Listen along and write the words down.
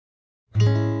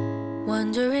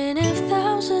Wondering if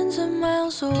thousands of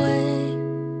miles away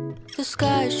the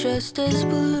sky's just as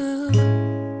blue.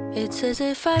 It's as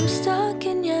if I'm stuck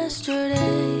in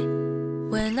yesterday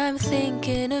when I'm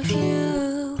thinking of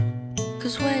you.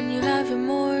 'Cause when you have your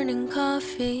morning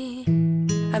coffee,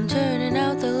 I'm turning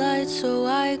out the lights so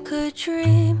I could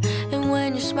dream. And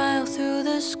when you smile through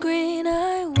the screen,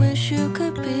 I wish you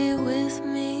could be with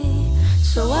me.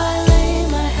 So I lay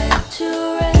my head to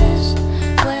rest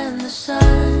when the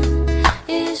sun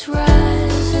is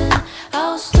rising.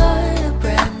 I'll start a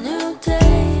brand new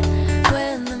day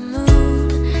when the moon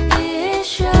is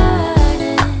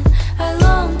shining. I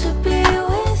long to be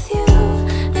with you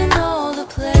in all the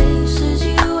places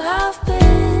you have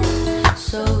been.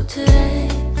 So today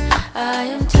I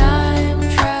am time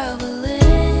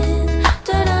traveling.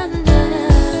 Da-dun-da-da.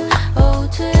 Oh,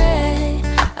 today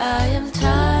I am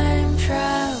time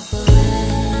traveling.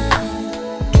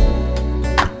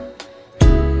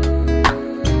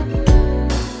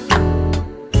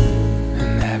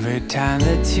 And every time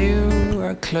that you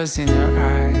are closing your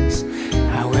eyes,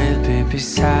 I will be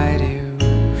beside you.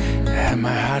 And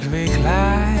my heart will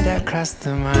glide across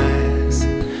the miles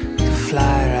to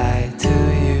fly right to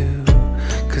you.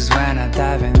 'Cause when I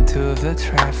dive into the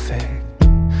traffic,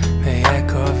 the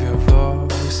echo of your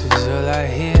voice is all I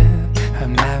hear.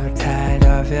 I'm never tired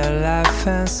of your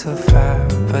laughing so far,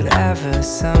 but ever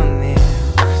so near.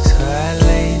 So I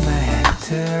lay my head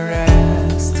to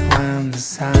rest when the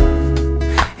sun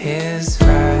is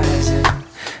rising.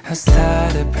 I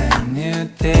start a brand new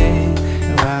day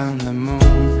when the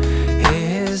moon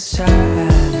is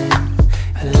shining.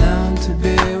 I long to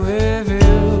be with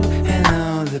you in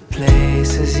all the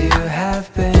places you have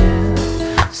been.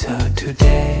 So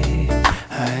today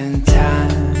I am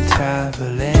time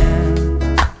traveling.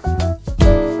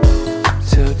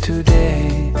 So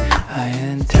today I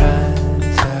am time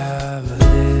traveling.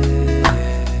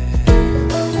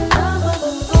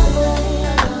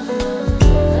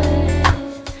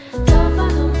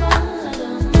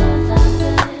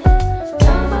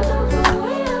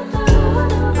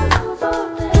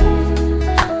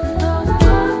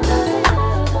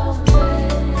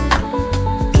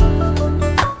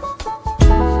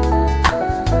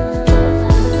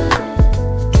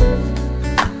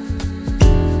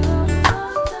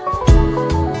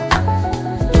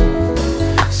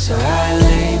 So I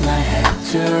lay my head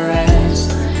to rest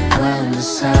when the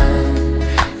sun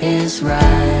is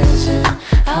rising.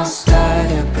 I'll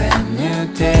start a brand new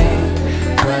day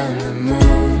when the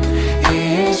moon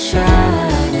is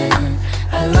shining.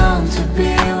 I long to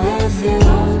be with you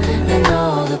in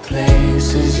all the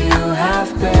places you have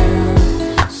been.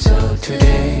 So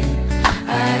today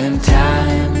I am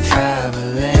time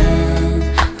traveling.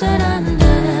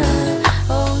 Da-dun-da-da.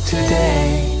 Oh, today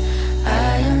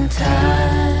I am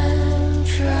time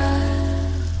traveling.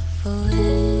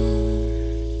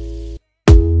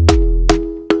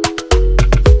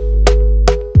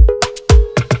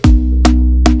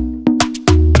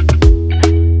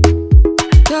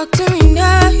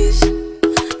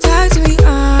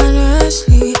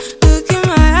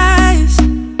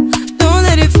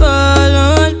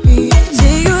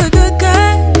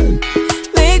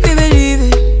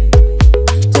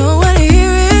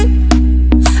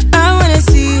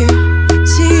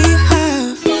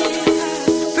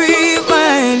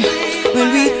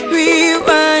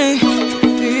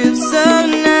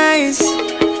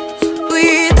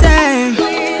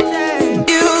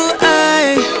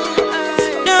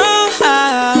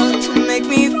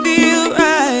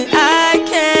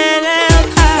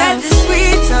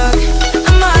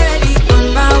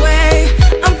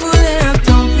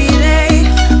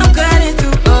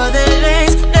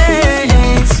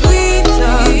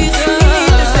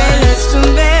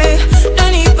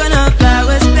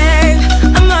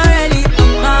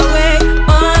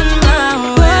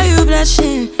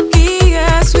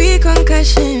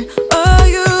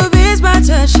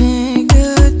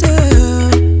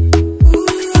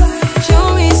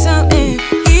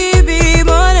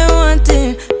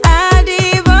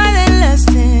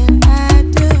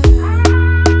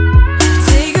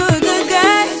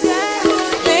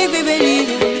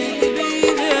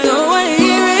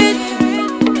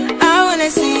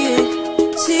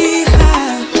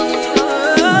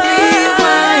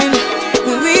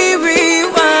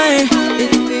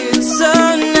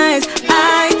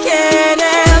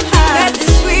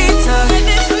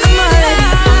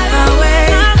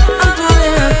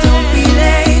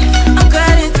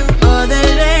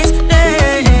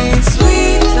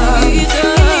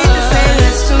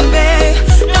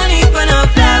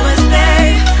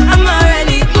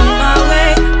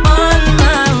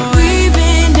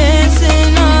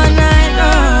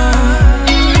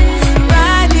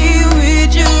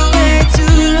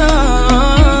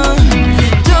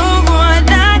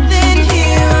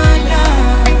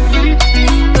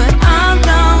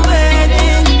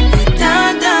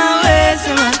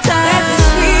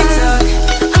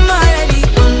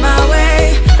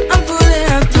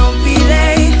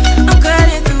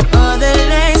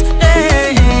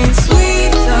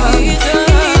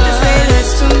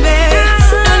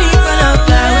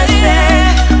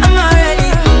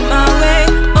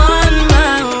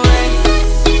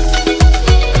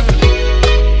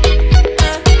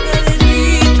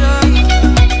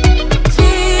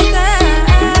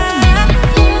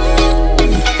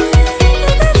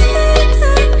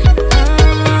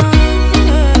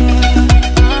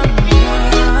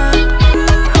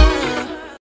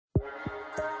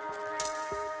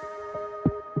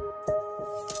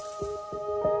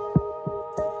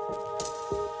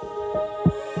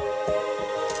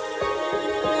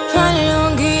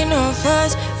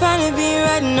 Only been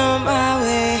riding on my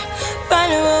way.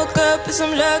 Finally woke up with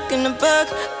some luck in the book.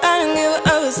 I don't give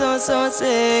a what someone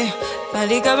say.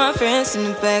 Finally got my friends in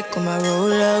the back of my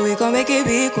roller. We gon' make it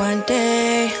big one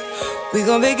day. We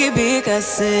gon' make it big, I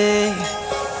say.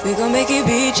 We gon' make it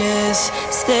big, just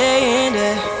stay in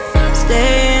there.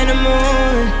 Stay in the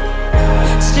moment.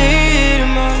 Stay in the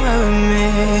moment with me.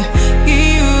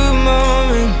 Give you a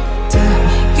moment.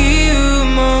 Give you a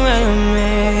moment with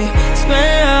me.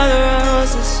 Smell all the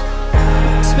roses.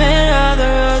 Smell all the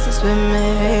roses with me.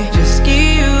 Just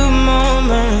give you a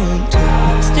moment.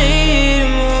 Stay in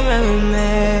the moment with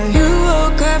me. You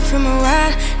woke up from a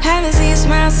ride. Haven't seen you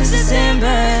smile since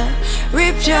December.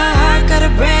 Ripped your heart, got a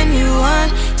brand new one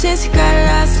since you got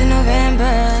lost in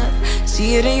November.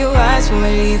 See it in your eyes when we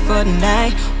leave for the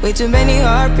night. Way too many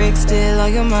heartbreaks still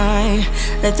on your mind.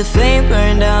 Let the flame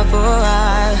burn down for a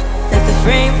while. Let the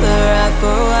flame blur out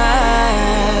for a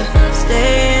while.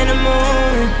 Stay in the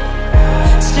moment.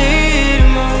 Stay in the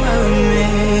moment with me.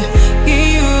 Give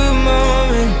you a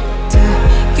moment.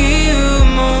 Give you a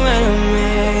moment with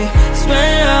me.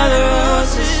 Smell all the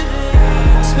roses.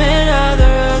 Smell all the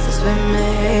roses with me.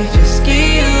 Just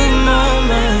give you a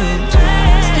moment.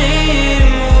 Stay in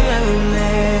the moment with me.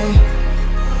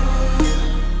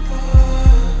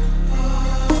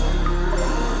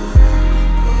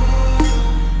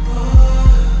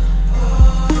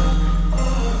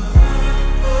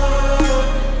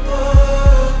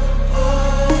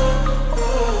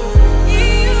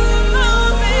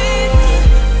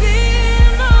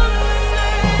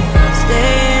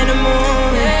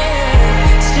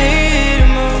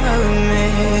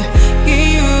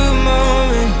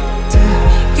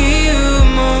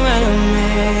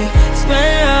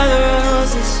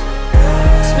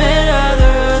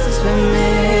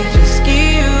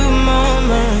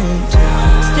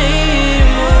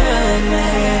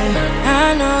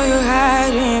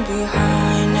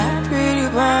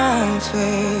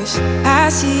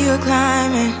 See you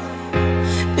climbing,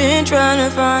 been trying to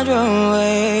find your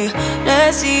way.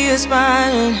 Let's see you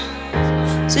smiling.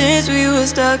 Since we were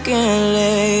stuck in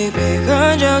LA, babe,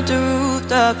 come jump the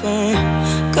rooftop and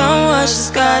come watch the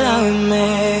skyline with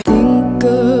me. Think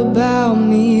about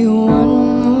me one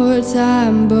more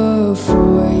time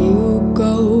before you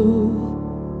go.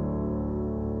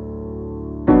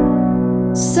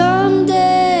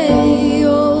 Someday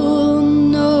you'll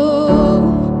know.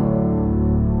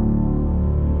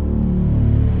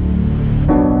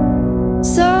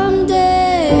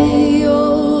 Someday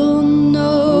you'll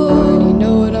know. Already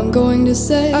know what I'm going to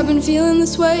say. I've been feeling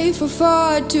this way for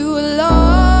far too long.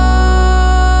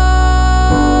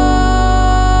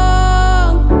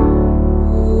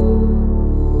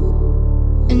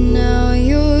 And now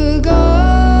you're gone.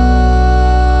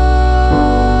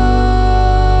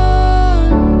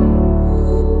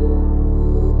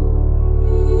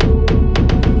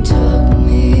 Took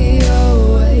me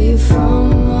away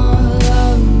from all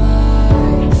of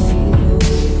my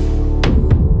fears.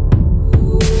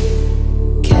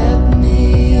 Kept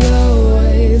me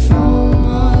away from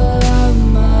all of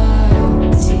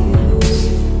my tears.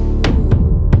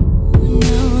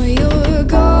 Now you're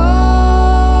gone.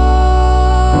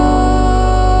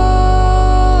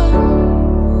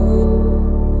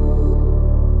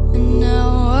 And now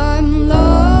I'm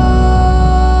lost.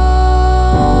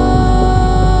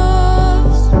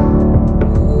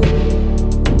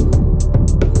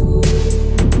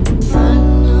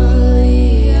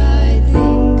 Finally, I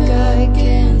think I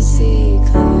can see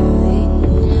clearly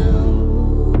now.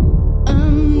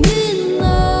 I'm in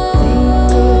love. Think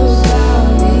about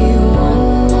me one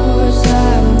more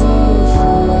time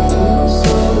before you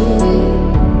go.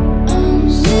 I'm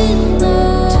in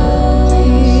love. Took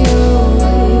me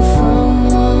away from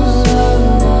all of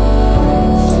my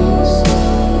fears.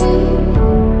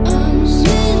 I'm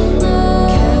in love.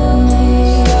 Kept me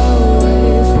away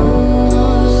from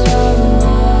all of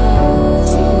my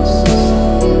tears.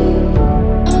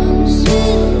 I'm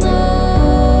in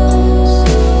love.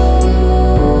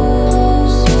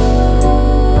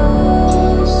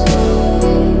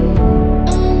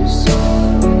 I'm sorry.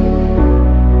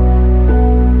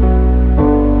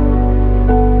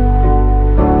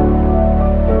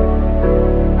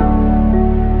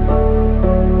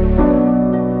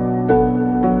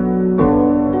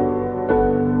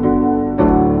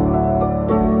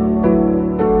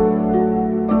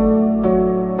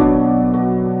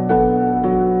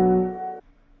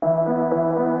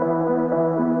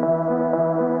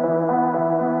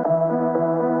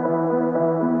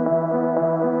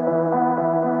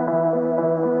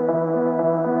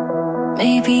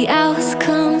 Maybe I was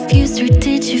confused, or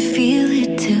did you feel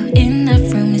it too? In that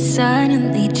room, it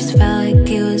suddenly just felt like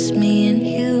it was me and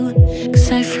you.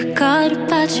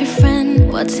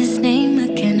 What's his name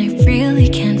again? I really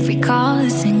can't recall a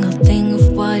single thing of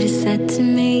what he said to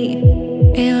me.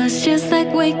 It was just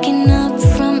like waking up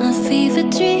from a fever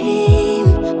dream.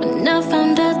 When I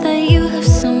found out that you have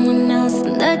someone else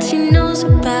and that she knows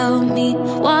about me.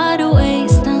 What a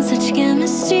waste on such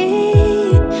chemistry.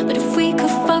 But if we could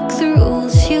fuck the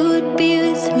rules, you would be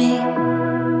with me.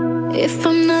 If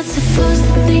I'm not supposed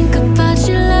to think about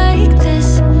you like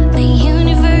this, the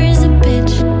universe is a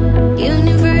bitch.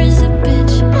 Universe is a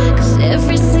bitch. Cause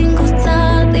every single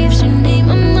thought leaves your name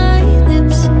on my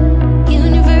lips.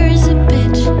 Universe is a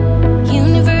bitch.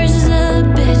 Universe is a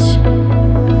bitch.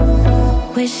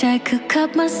 Wish I could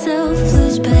cut myself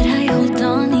loose, but I hold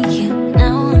on to you.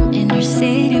 Now I'm in your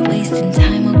city, wasting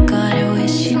time. Oh God, I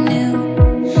wish you knew.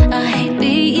 I hate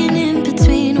being in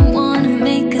between. I wanna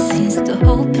make a scene, still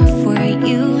hoping for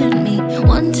you and me,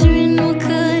 wondering what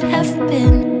could have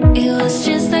been. It was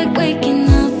just like waking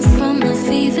up from a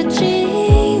fever dream.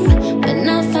 When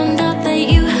I found out that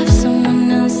you have someone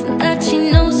else and that she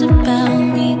knows about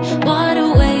me. What a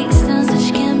waste on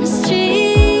such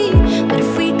chemistry. But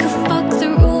if we could fuck the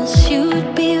rules, you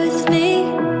would be with me.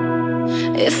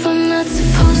 If I'm not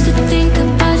supposed to think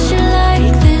about you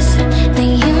like this, the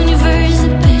universe is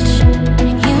a bitch.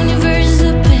 Universe is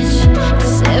a bitch.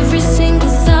 Cause every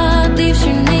single thought leaves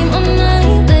your name on my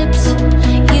lips.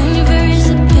 Universe is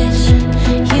a bitch.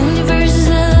 Universe is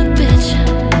a bitch.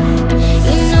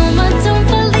 You know I don't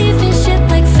believe in shit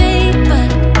like fate, but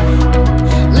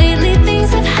lately things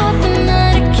have happened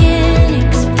that I can't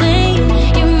explain.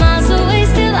 You're miles away,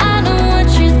 still I know what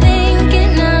you're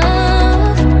thinking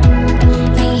of.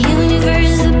 The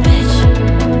universe is a bitch.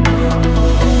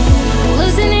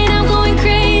 Losing it, I'm going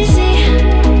crazy.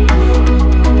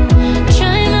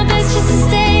 Trying my best just to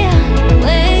stay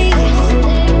awake.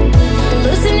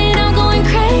 Losing it, I'm going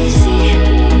crazy.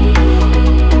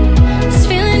 This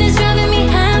feeling is driving me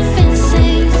half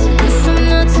insane. If I'm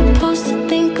not supposed to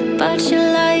think about you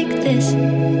like this,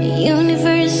 the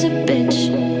universe is a bitch.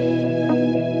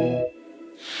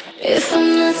 If I'm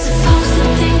not supposed to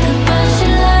think about you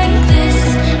like this,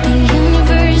 the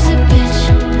universe is a bitch.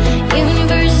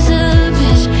 Universe is a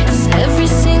bitch. Cause every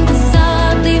single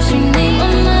thought leaves your name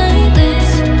on my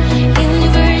lips.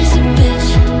 Universe is a bitch.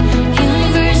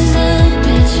 Universe is a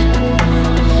bitch.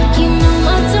 You know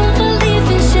I don't believe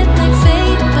in shit like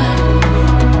fate, but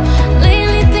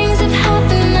lately things have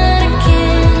happened that I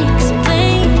can't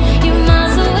explain. You're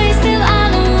miles away, still I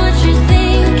know what you're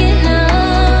thinking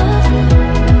of.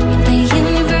 The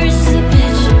universe is a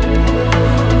bitch.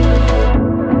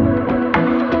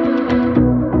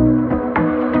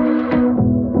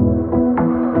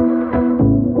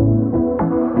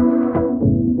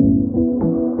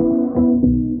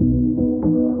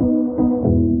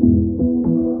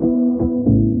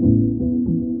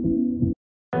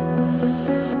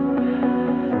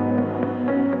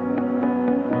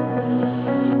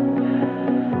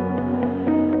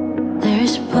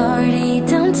 There's a party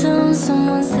downtown,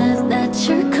 someone said that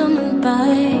you're coming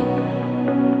by.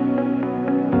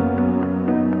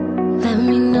 Let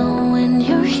me know when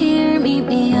you're here, meet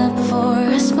me up for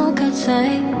a smoke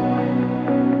outside.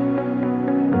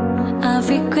 I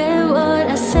regret what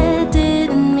I said,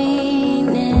 didn't mean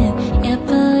it. Yeah,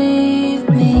 believe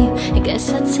me, I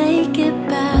guess I'll take it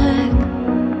back.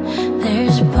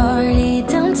 There's a party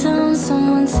downtown,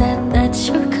 someone said that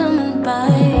you're coming by.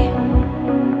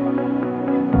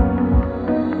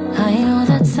 I know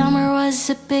that summer was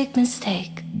a big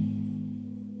mistake.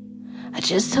 I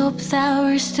just hope that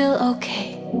we're still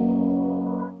okay.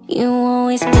 You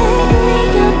always pick me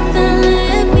up and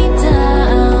let me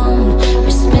down. We're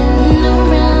spinning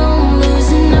around,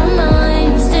 losing our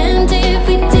minds. Damned if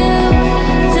we do,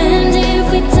 damned if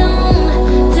we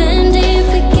don't, damned if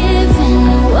we give in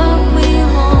what we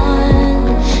want.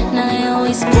 And I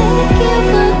always pick you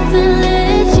up and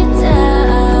let you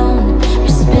down.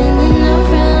 We're spinning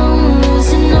around,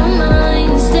 losing our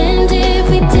minds. Damned if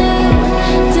we do,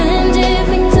 damned if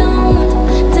we don't,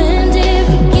 damned if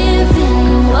we give in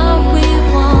what we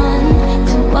want,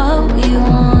 to what we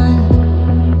want.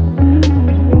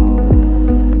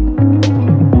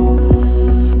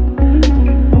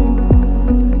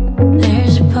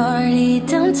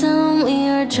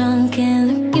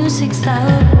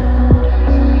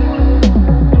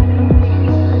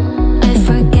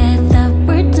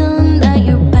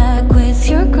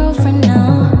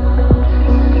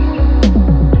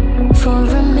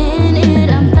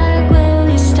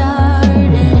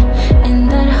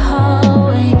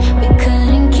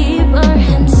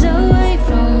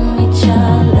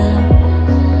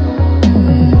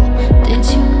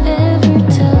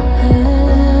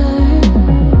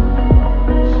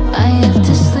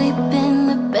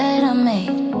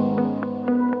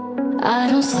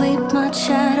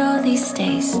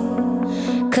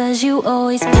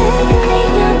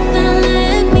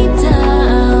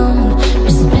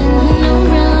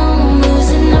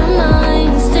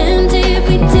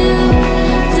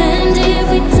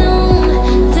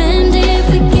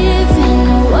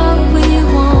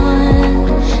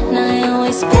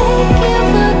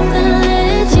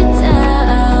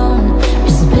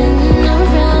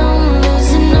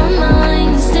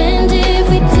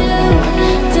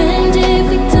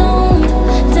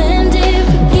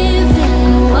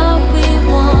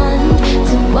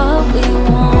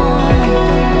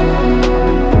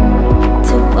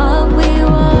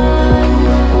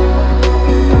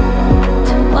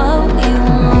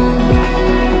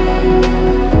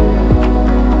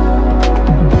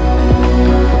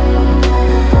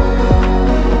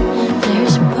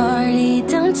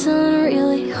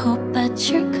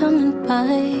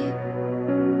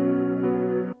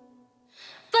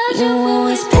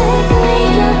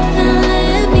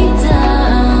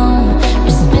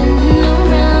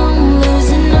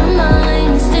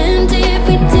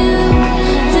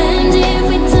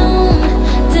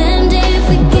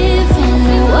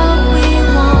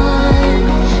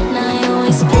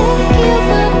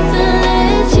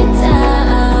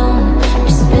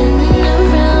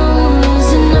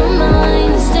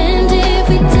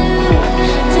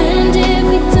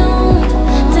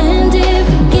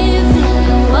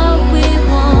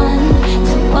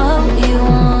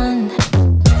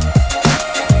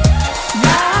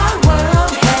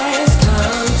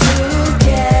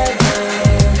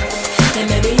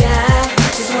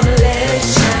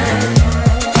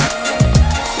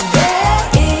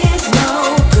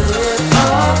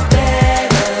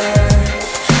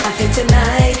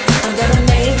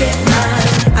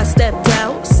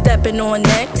 sipping on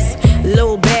next.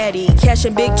 Lil baddie,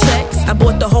 cashing big checks. I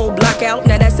bought the whole block out,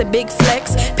 now that's a big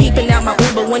flex. Peeping out my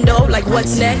Uber window, like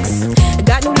what's next?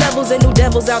 Got new levels and new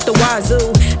devils out the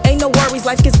wazoo. Ain't no worries,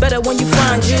 life gets better when you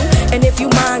find you. And if you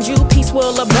mind you, peace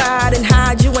will abide and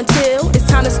hide you until it's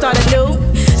time to start anew.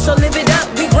 So live it up,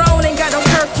 we grown, ain't got no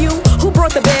curfew. Who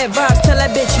brought the bad vibes? Tell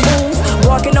that bitch move.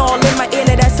 Walking all in my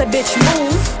inner, that's a bitch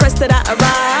move. Pressed that I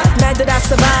arrived, mad that I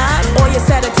survived. All your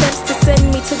sad attempts to send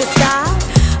me to the sky.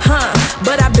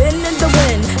 But I've been in the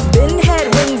wind, been had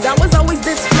wings, I was always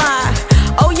this fly.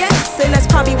 Oh yes, and that's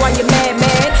probably why you're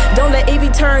mad. Don't let Evie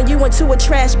turn you into a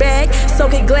trash bag. So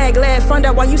get glad, find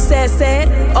out why you sad.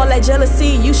 All that jealousy,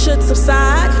 you should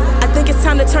subside. I think it's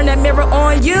time to turn that mirror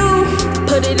on you.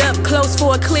 Put it up close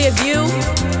for a clear view.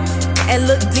 And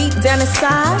look deep down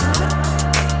inside.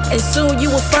 And soon you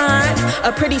will find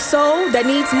a pretty soul that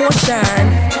needs more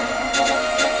shine.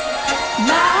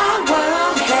 My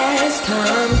world has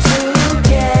come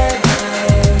together,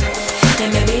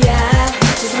 and maybe I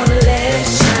just wanna let it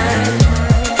shine.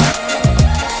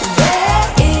 There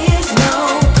is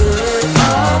no good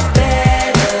or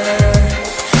better.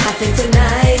 I think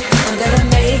tonight I'm gonna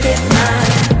make it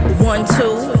mine. 1,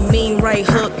 2, mean right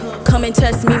hook. Come and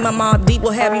test me, my mob deep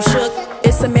will have you shook.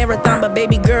 It's a marathon, but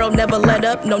baby girl, never let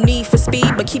up. No need for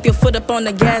speed, but keep your foot up on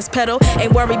the gas pedal.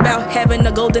 Ain't worried about having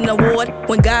a golden award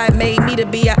when God made me to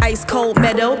be an ice cold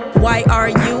meadow. Why are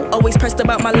you always pressed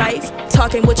about my life?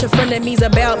 Talking with your frenemies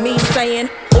about me, saying,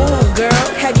 ooh girl,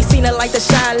 have you seen it like the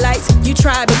shy lights? You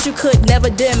tried, but you could never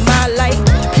dim my light.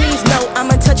 Please know I'm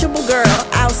untouchable, girl.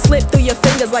 I'll slip through your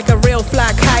fingers like a real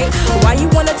fly kite. Why you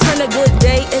wanna turn a good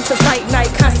day into fight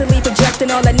night? Constantly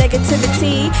projecting all that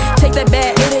negativity. Take that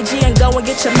bad energy and go and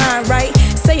get your mind right.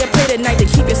 Say a prayer tonight to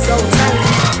keep your soul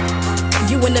tight.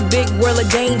 You in the big world of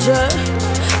danger,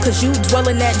 cause you dwell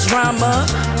in that drama.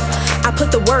 I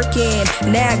put the work in,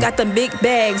 now I got the big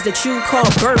bags that you call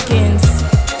Birkins.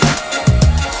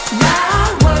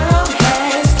 My world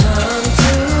has come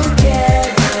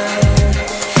together,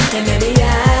 and maybe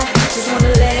I just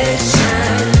wanna let it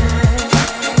shine.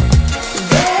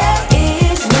 There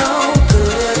is no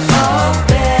good or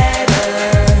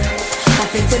better. I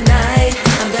think tonight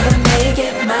I'm gonna make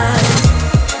it mine.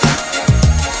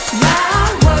 My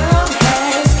world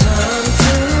has come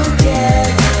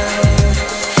together,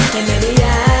 and maybe I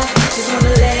just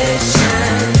wanna let it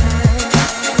shine.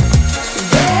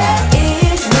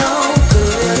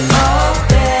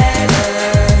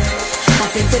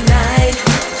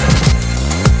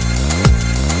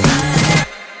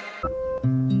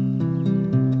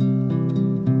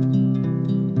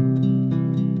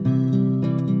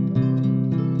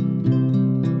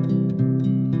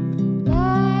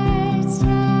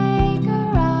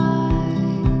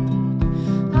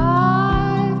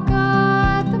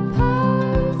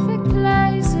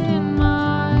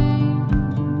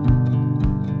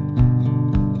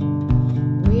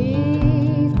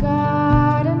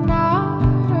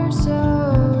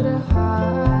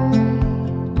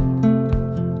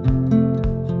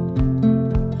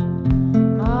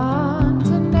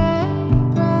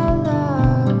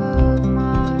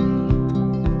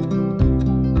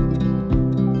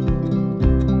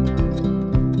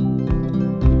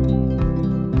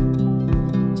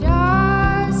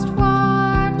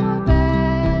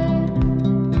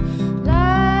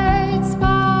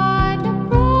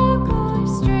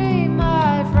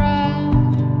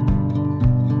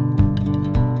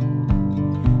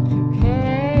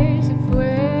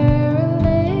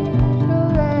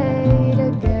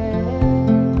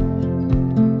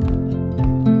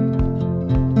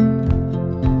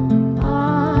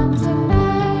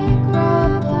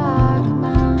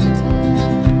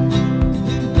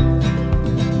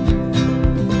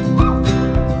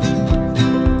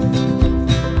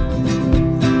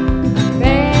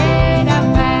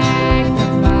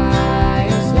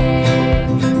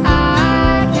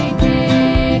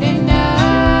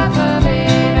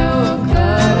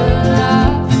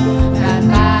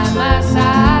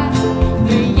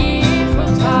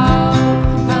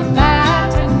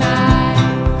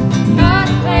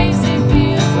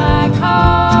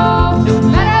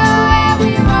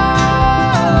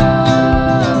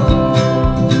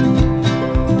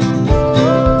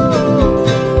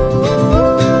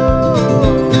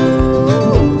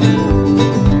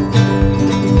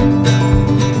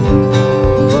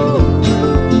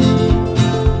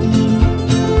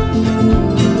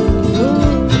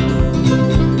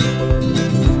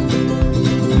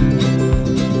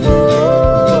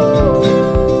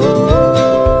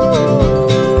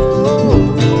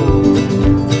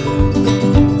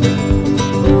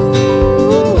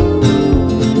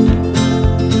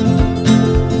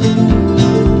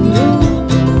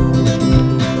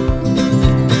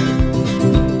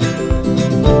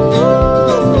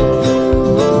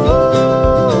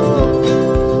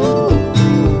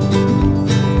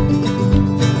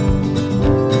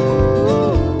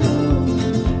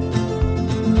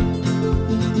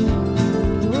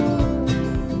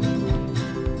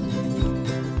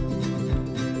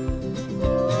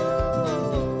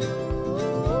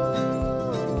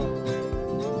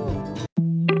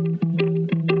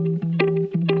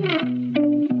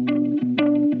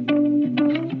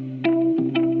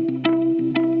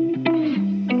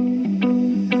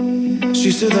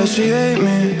 say that she hate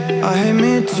me, I hate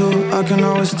me too. I can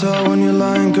always tell when you're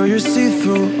lying, girl, you're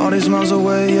see-through. All these miles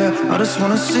away, yeah, I just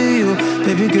wanna see you.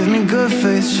 Baby, give me good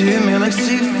faith, she hit me like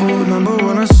seafood. Remember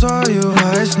when I saw you,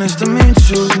 hi, it's nice to meet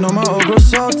you. Know my old girl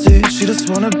salty, she just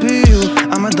wanna be you.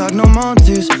 I'm a dog, no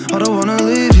Montes, I don't wanna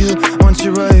leave you. Once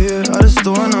you're right here, I just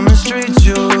don't wanna mistreat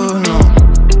you, no.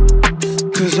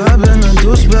 Cause I've been a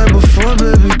douchebag before,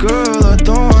 baby girl, I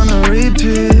don't wanna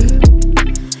repeat.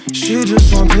 She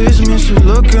just won't please me, she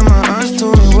look in my eyes,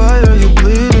 told me why are you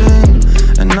bleeding?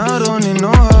 And I don't even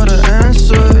know how to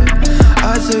answer.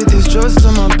 I take these drugs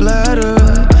to my bladder.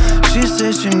 She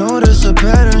say she noticed a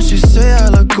pattern, she say I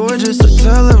look gorgeous, I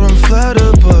tell her I'm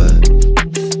flattered. But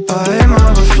I hate my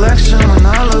reflection, when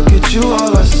I look at you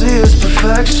all I see is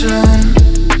perfection.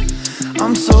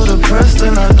 I'm so depressed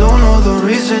and I don't know the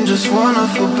reason, just wanna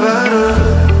feel better.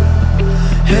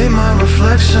 Hate my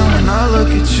reflection, when I look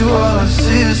at you all I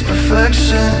see is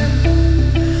perfection.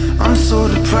 I'm so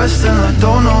depressed and I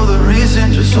don't know the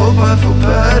reason, just hope I feel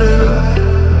better.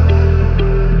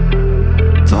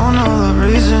 Don't know the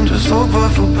reason, just hope I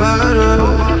feel better.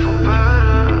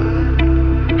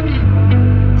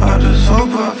 I just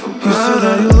hope I feel better. You said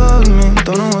that you love me,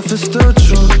 don't know if it's still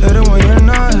true. Hate it when you're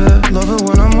not here, love it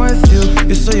when I'm with you.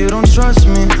 You say you don't trust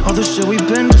me, all the shit we've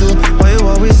been through. Why you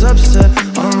always upset?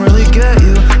 I don't really get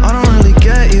you, I don't really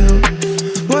get you.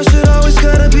 Why should I always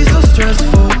gotta be so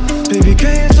stressful? Baby,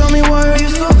 can you tell me why are you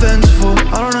so vengeful?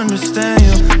 I don't understand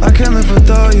you, I can't live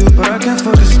without you, but I can't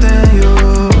fucking stand you.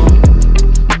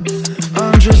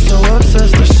 I'm just so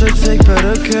obsessed, I should take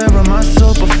better care of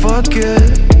myself, but fuck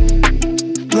it.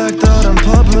 Blacked out in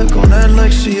public, on that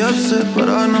like she upset, but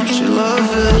I know she love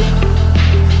it.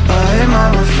 I hate my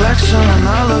reflection, when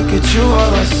I look at you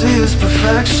all I see is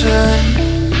perfection.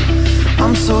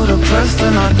 I'm so depressed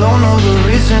and I don't know the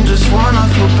reason, just wanna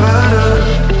feel better.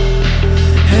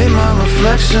 Hate my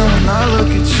reflection, when I look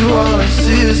at you all I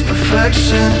see is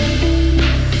perfection.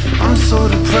 I'm so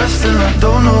depressed and I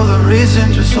don't know the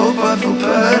reason, just hope I feel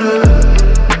better.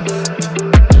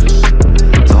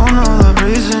 Don't know the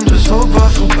reason, just hope I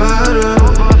feel better.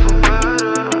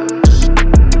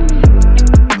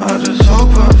 I just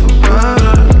hope I feel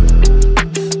better.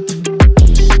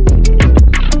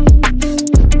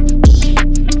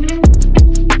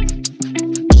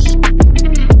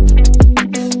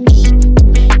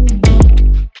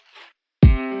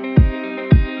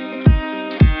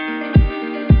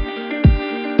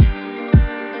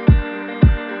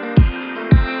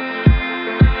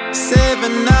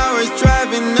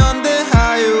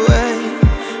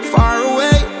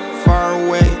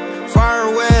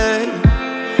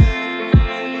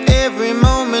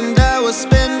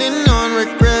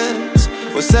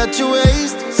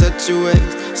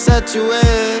 Such a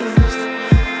waste.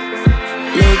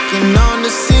 Looking on the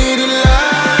city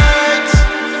lights,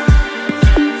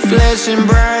 flashing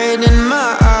bright in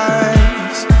my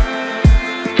eyes.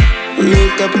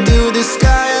 Look up to the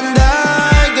sky and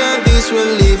I got this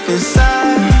relief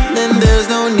inside. Then there's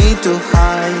no need to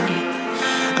hide.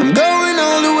 I'm going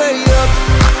all the way up,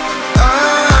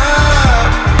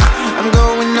 up. I'm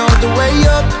going all the way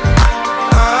up,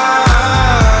 up.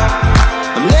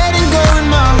 I'm letting go in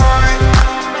my heart.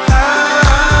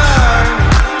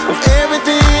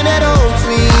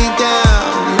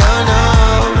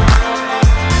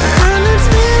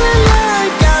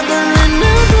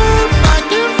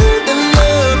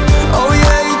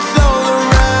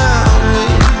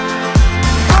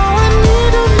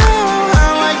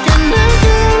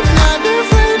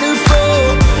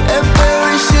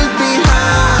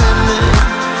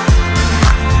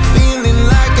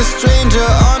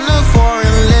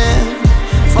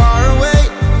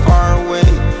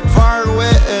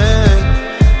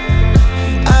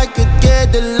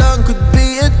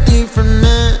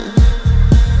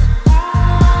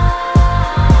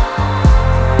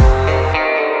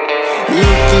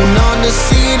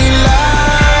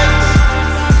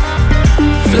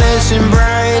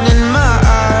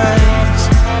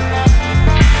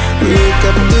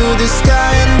 The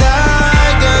sky and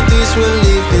I got this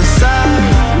relief inside.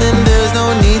 Then there's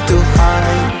no need to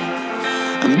hide.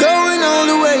 I'm going all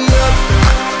the way up,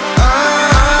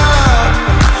 up.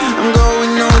 I'm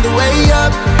going all the way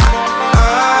up,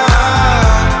 up.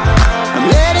 I'm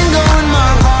letting go in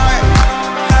my heart,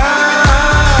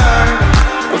 heart,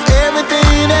 of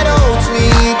everything that holds me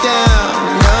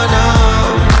down, no, no.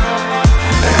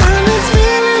 And it's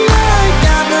feeling like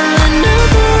I've been in the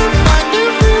roof. I can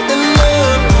feel the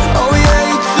love. Oh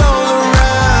yeah, it's so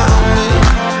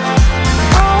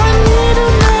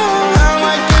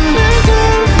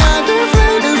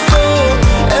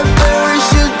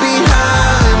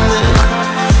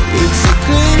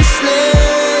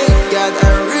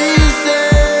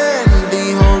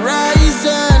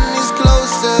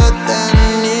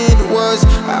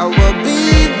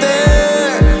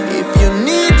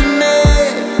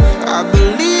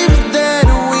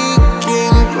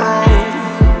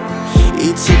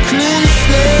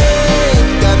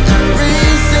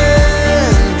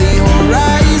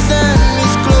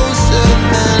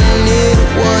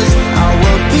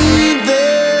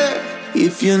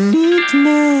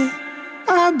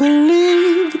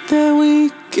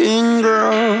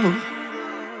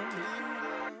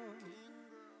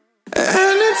And